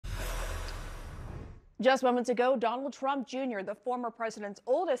Just moments ago, Donald Trump Jr., the former president's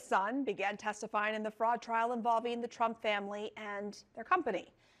oldest son, began testifying in the fraud trial involving the Trump family and their company.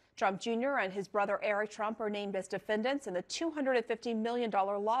 Trump Jr. and his brother Eric Trump are named as defendants in the $250 million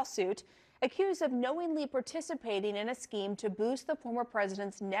lawsuit, accused of knowingly participating in a scheme to boost the former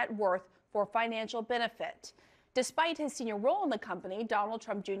president's net worth for financial benefit. Despite his senior role in the company, Donald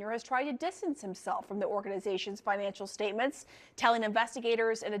Trump Jr. has tried to distance himself from the organization's financial statements, telling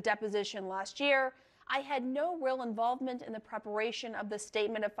investigators in a deposition last year, "I had no real involvement in the preparation of the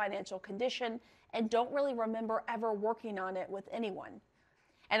statement of financial condition and don't really remember ever working on it with anyone."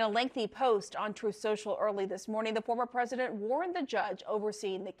 In a lengthy post on Truth Social early this morning, the former president warned the judge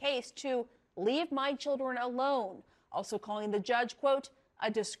overseeing the case to leave my children alone, also calling the judge, quote,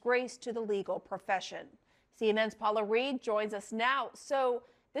 "a disgrace to the legal profession." CNN's Paula Reid joins us now. So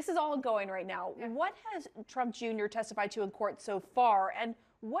this is all ongoing right now. Yeah. What has Trump Jr. testified to in court so far, and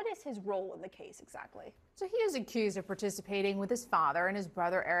what is his role in the case exactly? So he is accused of participating with his father and his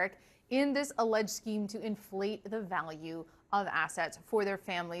brother Eric in this alleged scheme to inflate the value of assets for their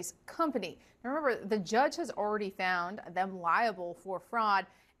family's company. Now remember, the judge has already found them liable for fraud,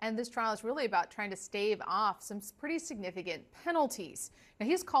 and this trial is really about trying to stave off some pretty significant penalties. Now,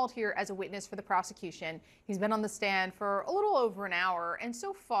 he's called here as a witness for the prosecution. He's been on the stand for a little over an hour, and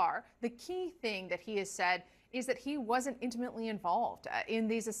so far, the key thing that he has said is that he wasn't intimately involved in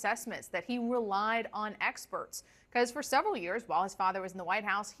these assessments, that he relied on experts. Because for several years, while his father was in the White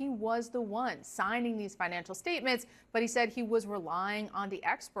House, he was the one signing these financial statements, but he said he was relying on the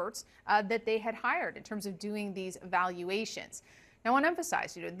experts that they had hired in terms of doing these valuations. Now, I want to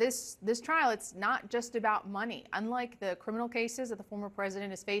emphasize, this trial, it's not just about money. Unlike the criminal cases that the former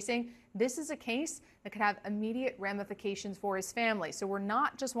president is facing, this is a case that could have immediate ramifications for his family. So we're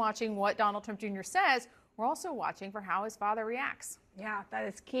not just watching what Donald Trump Jr. says, we're also watching for how his father reacts. Yeah, that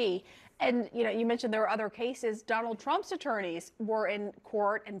is key. And, you mentioned there are other cases. Donald Trump's attorneys were in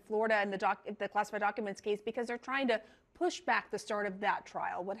court in Florida in the classified documents case because they're trying to push back the start of that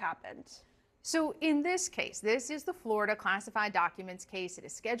trial. What happened? So in this case, this is the Florida classified documents case. It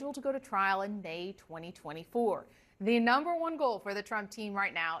is scheduled to go to trial in May 2024. The number one goal for the Trump team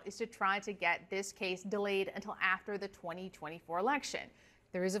right now is to try to get this case delayed until after the 2024 election.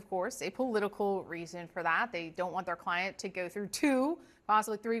 There is, of course, a political reason for that. They don't want their client to go through 2,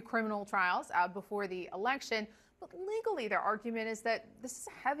 possibly 3 criminal trials before the election. But legally, their argument is that this is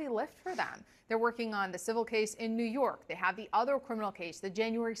a heavy lift for them. They're working on the civil case in New York. They have the other criminal case, the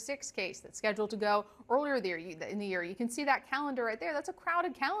January 6th case that's scheduled to go earlier in the year. You can see that calendar right there. That's a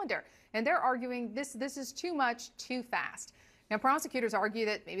crowded calendar. And they're arguing this is too much, too fast. Now, prosecutors argue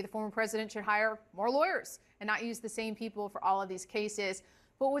that maybe the former president should hire more lawyers and not use the same people for all of these cases.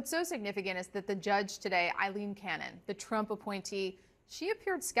 But what's so significant is that the judge today, Eileen Cannon, the Trump appointee, she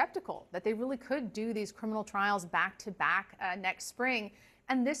appeared skeptical that they really could do these criminal trials back to back next spring.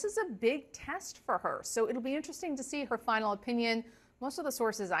 And this is a big test for her. So it'll be interesting to see her final opinion. Most of the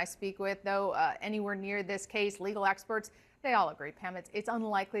sources I speak with, though, anywhere near this case, legal experts, they all agree, Pam, it's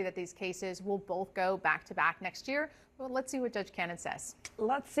unlikely that these cases will both go back to back next year. But let's see what Judge Cannon says.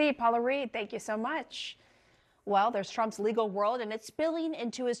 Let's see. Paula Reid, thank you so much. Well, there's Trump's legal world, and it's spilling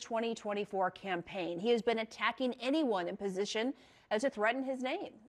into his 2024 campaign. He has been attacking anyone in position as to threaten his name.